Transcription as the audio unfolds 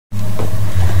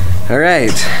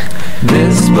Alright.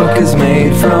 This book is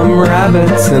made from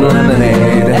rabbits and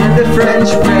lemonade and the French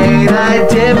braid I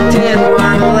dipped in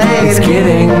marmalade. It's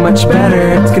getting much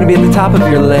better. It's gonna be at the top of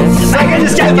your list. I can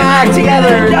just get my act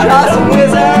together and draw some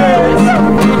wizards.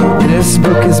 This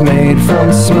book is made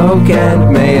from smoke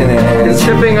and mayonnaise. It's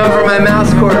tripping over my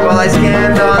mouse cord while I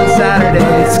scanned on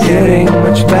Saturdays. It's getting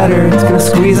much better. It's gonna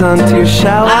squeeze onto your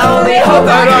shelf. I only hope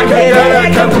I don't get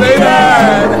it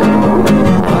completed.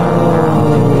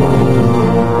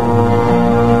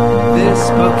 This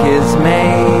book is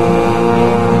made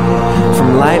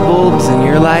from light bulbs in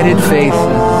your lighted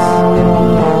faces.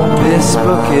 This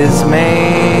book is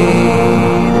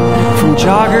made from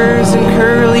joggers and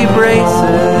curly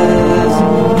braces.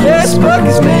 This book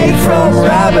is made from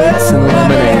rabbits and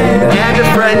lemonade and a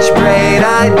French braid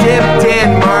I dipped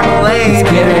in marmalade. It's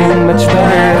getting much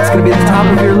better. It's gonna be at the top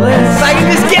of your list. I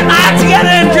can just get my act together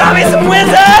and draw me some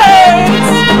wizards.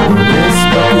 This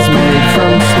book is made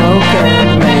from smoke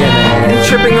and mayonnaise.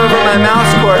 Tripping over my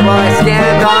mouse cord while I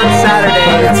scanned on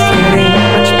Saturdays. It's getting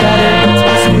much better. It's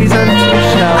gonna squeeze onto your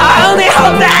shelf. I only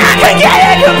hope that I can get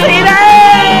it completed.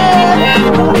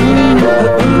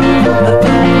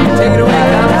 Take it away,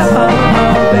 guys.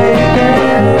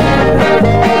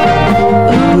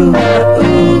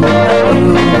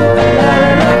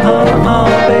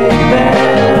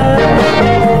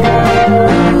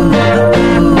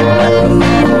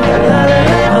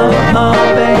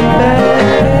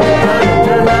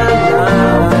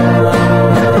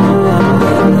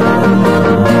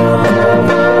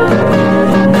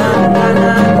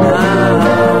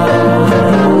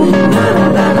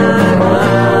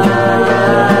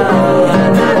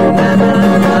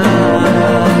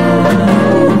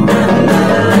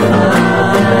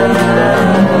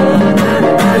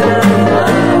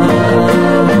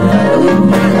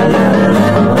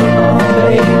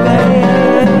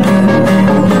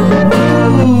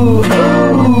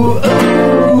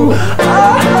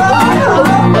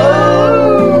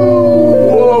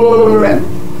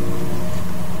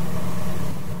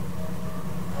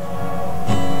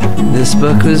 This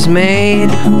book was made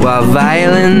while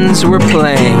violins were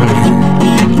playing.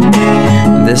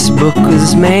 This book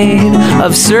was made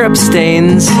of syrup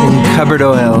stains and cupboard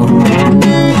oil.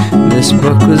 This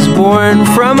book was born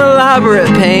from elaborate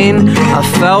pain I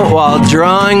felt while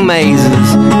drawing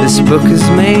mazes. This book is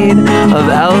made of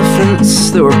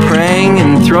elephants that were praying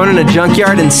and thrown in a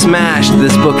junkyard and smashed.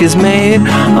 This book is made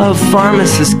of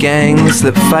pharmacist gangs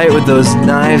that fight with those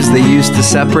knives they used to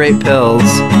separate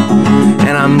pills.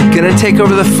 And I'm gonna take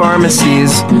over the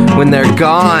pharmacies when they're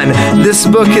gone. This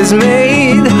book is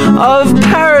made of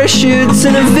parachutes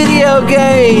in a video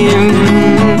game.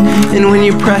 And when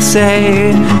you press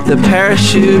A, the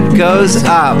parachute goes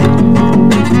up.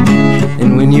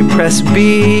 And when you press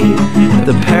B,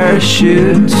 the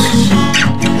parachute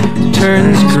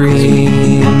turns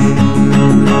green.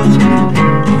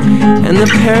 And the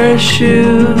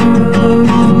parachute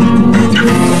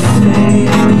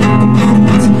fades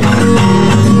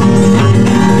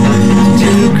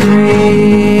to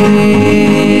green.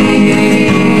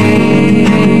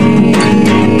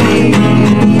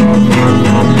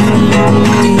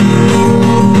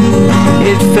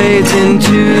 It fades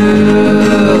into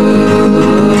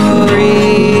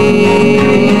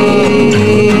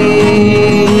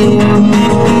green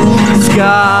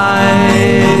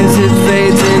skies. It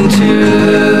fades into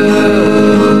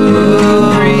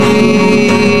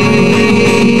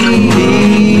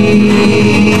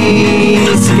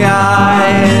green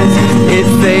skies. It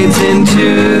fades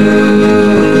into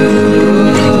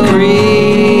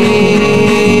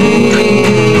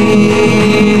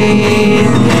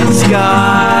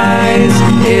skies.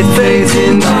 It fades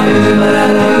into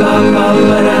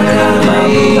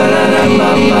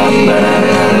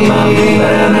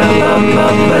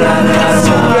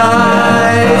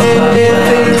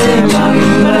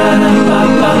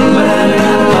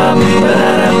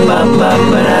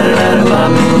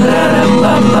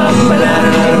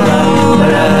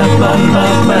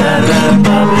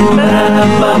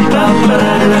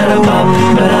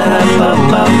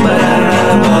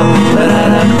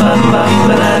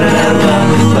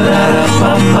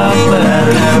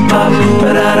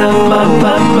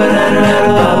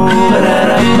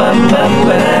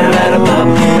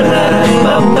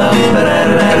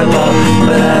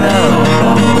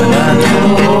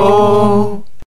oh.